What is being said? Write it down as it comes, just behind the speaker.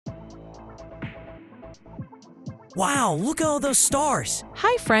Wow, look at all those stars.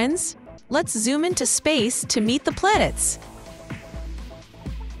 Hi, friends. Let's zoom into space to meet the planets.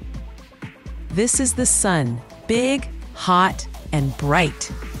 This is the sun, big, hot, and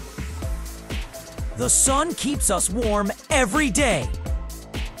bright. The sun keeps us warm every day.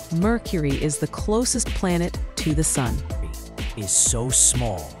 Mercury is the closest planet to the sun. Is so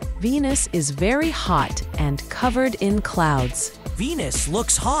small. Venus is very hot and covered in clouds. Venus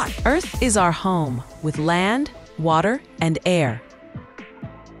looks hot. Earth is our home, with land, water, and air.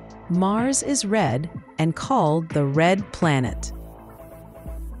 Mars is red and called the red planet.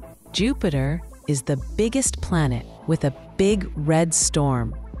 Jupiter is the biggest planet with a big red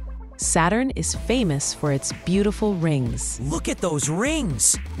storm. Saturn is famous for its beautiful rings. Look at those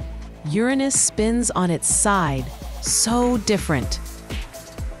rings. Uranus spins on its side, so different.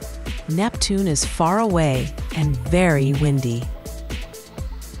 Neptune is far away and very windy.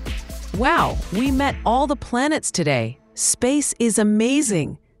 Wow, we met all the planets today. Space is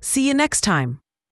amazing. See you next time.